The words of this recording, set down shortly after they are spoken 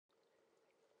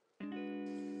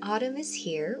Autumn is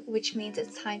here, which means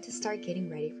it's time to start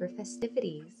getting ready for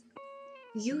festivities.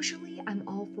 Usually, I'm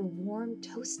all for warm,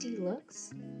 toasty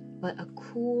looks, but a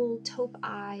cool taupe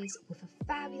eyes with a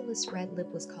fabulous red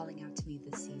lip was calling out to me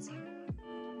this season.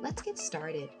 Let's get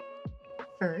started.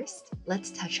 First,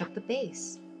 let's touch up the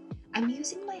base. I'm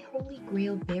using my Holy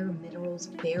Grail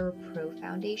Bareminerals BarePRO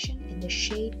foundation in the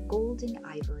shade Golden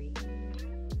Ivory.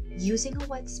 Using a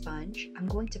wet sponge, I'm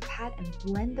going to pat and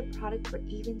blend the product for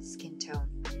even skin tone.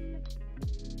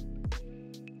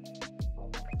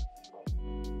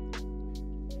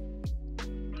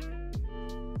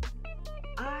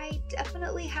 I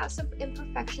definitely have some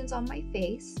imperfections on my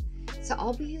face, so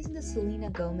I'll be using the Selena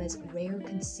Gomez Rare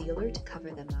Concealer to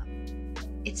cover them up.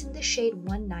 It's in the shade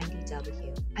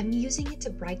 190W. I'm using it to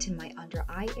brighten my under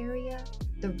eye area,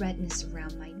 the redness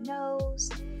around my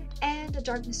nose, and the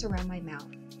darkness around my mouth.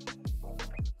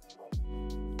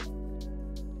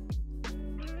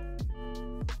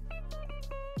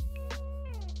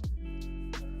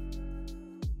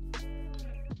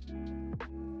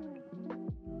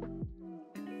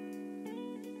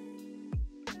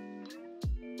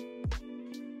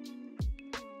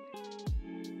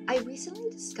 I recently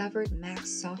discovered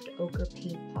MAC's Soft Ochre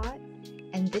Paint Pot,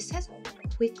 and this has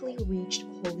quickly reached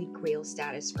Holy Grail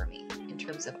status for me in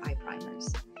terms of eye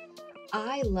primers.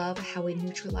 I love how it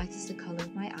neutralizes the color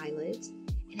of my eyelids,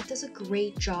 and it does a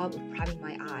great job of priming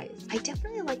my eyes. I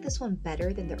definitely like this one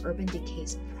better than the Urban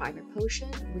Decay's Primer Potion,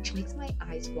 which makes my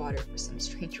eyes water for some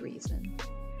strange reason.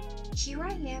 Here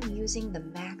I am using the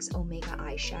MAC's Omega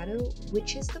eyeshadow,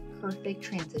 which is the perfect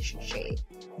transition shade.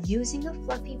 Using a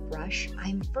fluffy brush,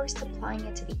 I'm first applying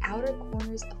it to the outer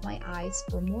corners of my eyes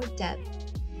for more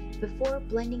depth before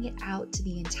blending it out to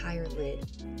the entire lid.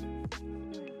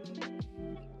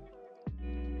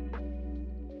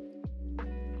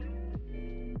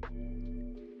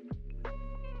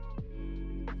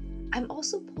 I'm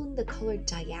also pulling the color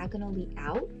diagonally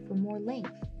out for more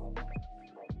length.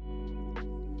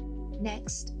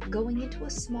 Next, going into a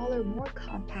smaller, more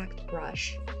compact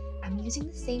brush, I'm using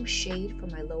the same shade for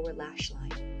my lower lash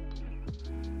line.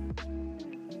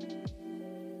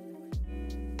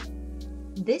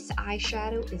 This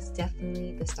eyeshadow is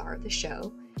definitely the star of the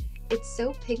show. It's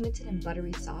so pigmented and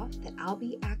buttery soft that I'll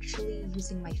be actually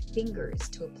using my fingers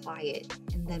to apply it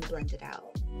and then blend it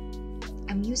out.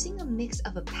 I'm using a mix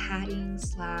of a patting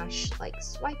 /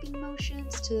 swiping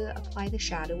motions to apply the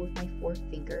shadow with my fourth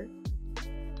finger.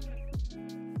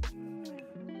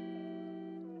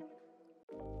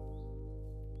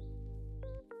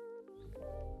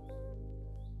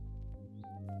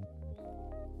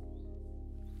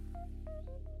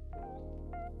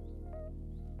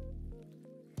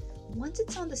 Once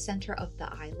it's on the center of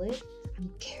the eyelid, I'm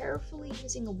carefully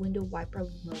using a window wiper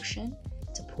motion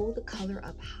to pull the color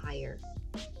up higher.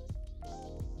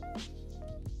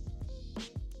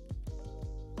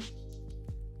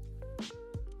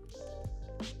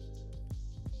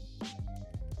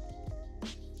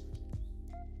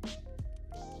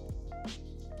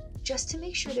 Just to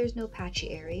make sure there's no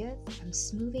patchy areas, I'm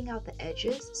smoothing out the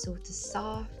edges so it's a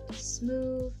soft,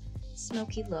 smooth,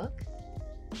 smoky look.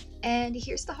 And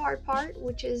here's the hard part,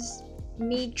 which is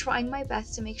me trying my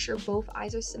best to make sure both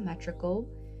eyes are symmetrical.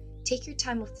 Take your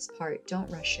time with this part, don't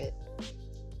rush it.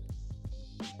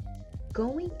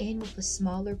 Going in with a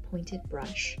smaller pointed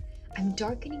brush, I'm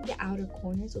darkening the outer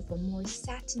corners with a more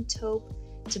satin taupe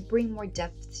to bring more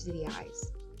depth to the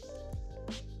eyes.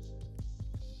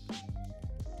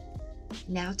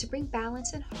 Now to bring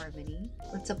balance and harmony,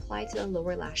 let's apply to the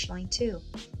lower lash line too.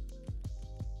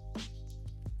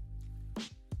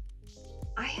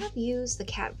 I have used the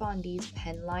Kat Von D's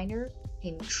pen liner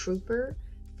in Trooper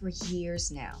for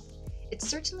years now. It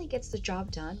certainly gets the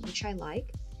job done, which I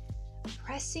like.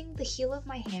 Pressing the heel of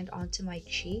my hand onto my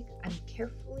cheek, I'm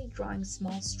carefully drawing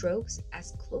small strokes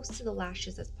as close to the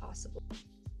lashes as possible.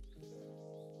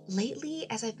 Lately,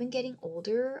 as I've been getting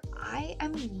older, I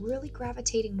am really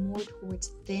gravitating more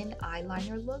towards thin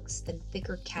eyeliner looks than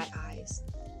thicker cat eyes.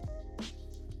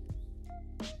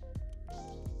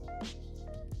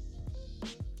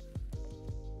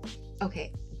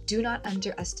 Okay, do not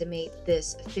underestimate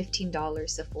this $15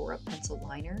 Sephora pencil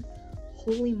liner.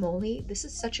 Holy moly, this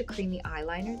is such a creamy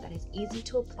eyeliner that is easy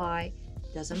to apply,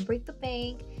 doesn't break the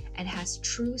bank, and has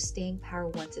true staying power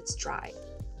once it's dry.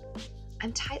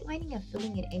 I'm tightlining and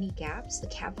filling in any gaps the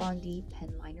Kat Von D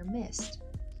pen liner missed.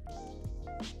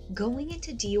 Going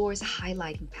into Dior's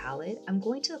highlighting palette, I'm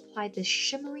going to apply this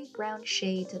shimmery brown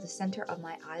shade to the center of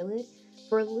my eyelid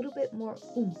for a little bit more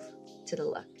oomph to the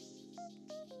look.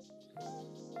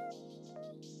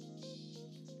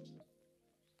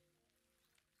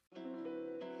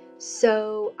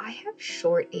 So I have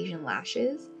short Asian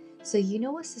lashes, so you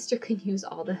know a sister can use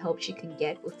all the help she can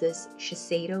get with this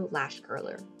Shiseido lash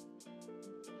curler.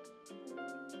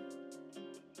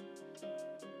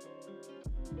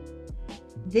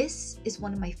 This is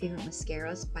one of my favorite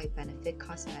mascaras by Benefit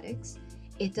Cosmetics.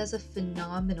 It does a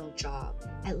phenomenal job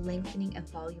at lengthening and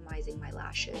volumizing my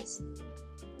lashes.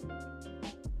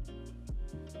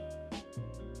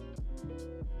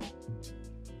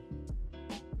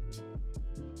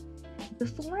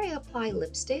 Before I apply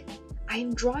lipstick, I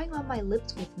am drawing on my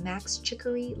lips with MAC's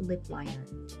Chicory lip liner.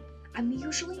 I'm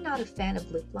usually not a fan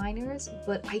of lip liners,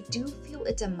 but I do feel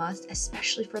it's a must,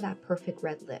 especially for that perfect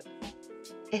red lip.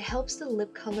 It helps the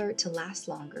lip color to last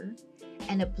longer,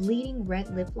 and a bleeding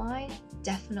red lip line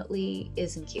definitely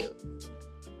isn't cute.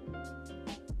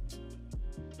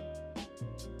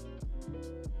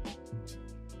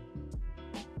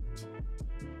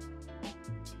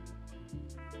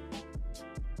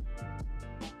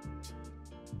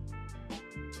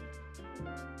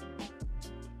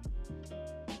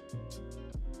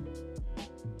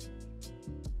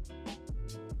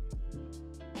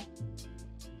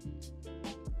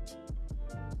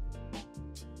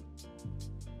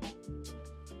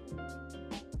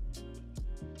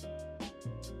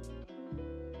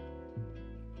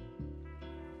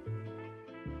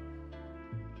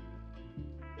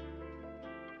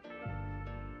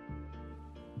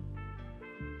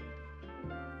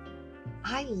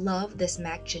 I love this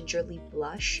MAC Gingerly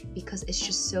blush because it's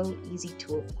just so easy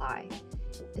to apply.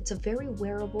 It's a very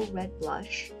wearable red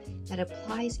blush that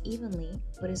applies evenly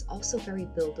but is also very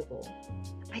buildable.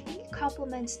 I think it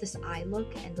complements this eye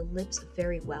look and the lips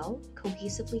very well,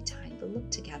 cohesively tying the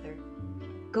look together.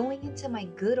 Going into my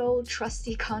good old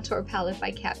trusty contour palette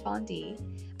by Kat Von D,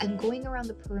 I'm going around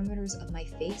the perimeters of my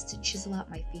face to chisel out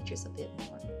my features a bit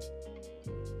more.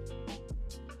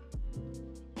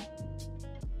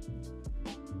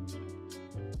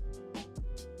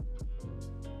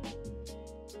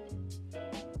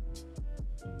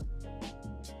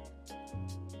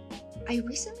 I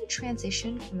recently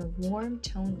transitioned from a warm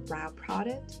toned brow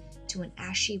product to an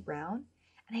ashy brown,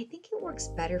 and I think it works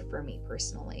better for me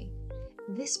personally.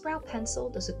 This brow pencil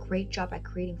does a great job at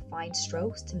creating fine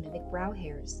strokes to mimic brow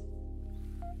hairs.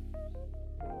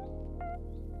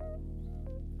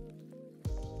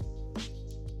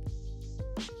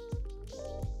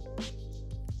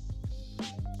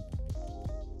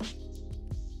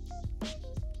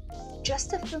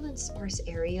 Just to fill in sparse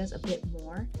areas a bit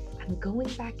more, I'm going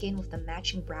back in with the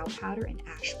matching brow powder in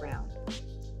ash brown.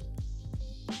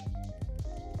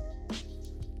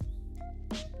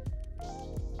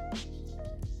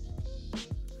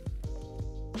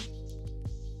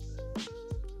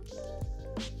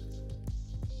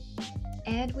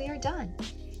 And we are done.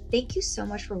 Thank you so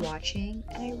much for watching,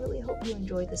 and I really hope you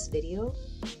enjoyed this video.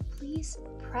 Please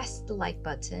press the like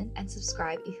button and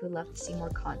subscribe if you would love to see more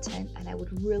content, and I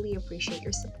would really appreciate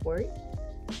your support.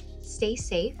 Stay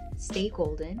safe, stay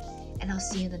golden, and I'll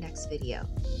see you in the next video.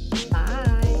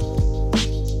 Bye!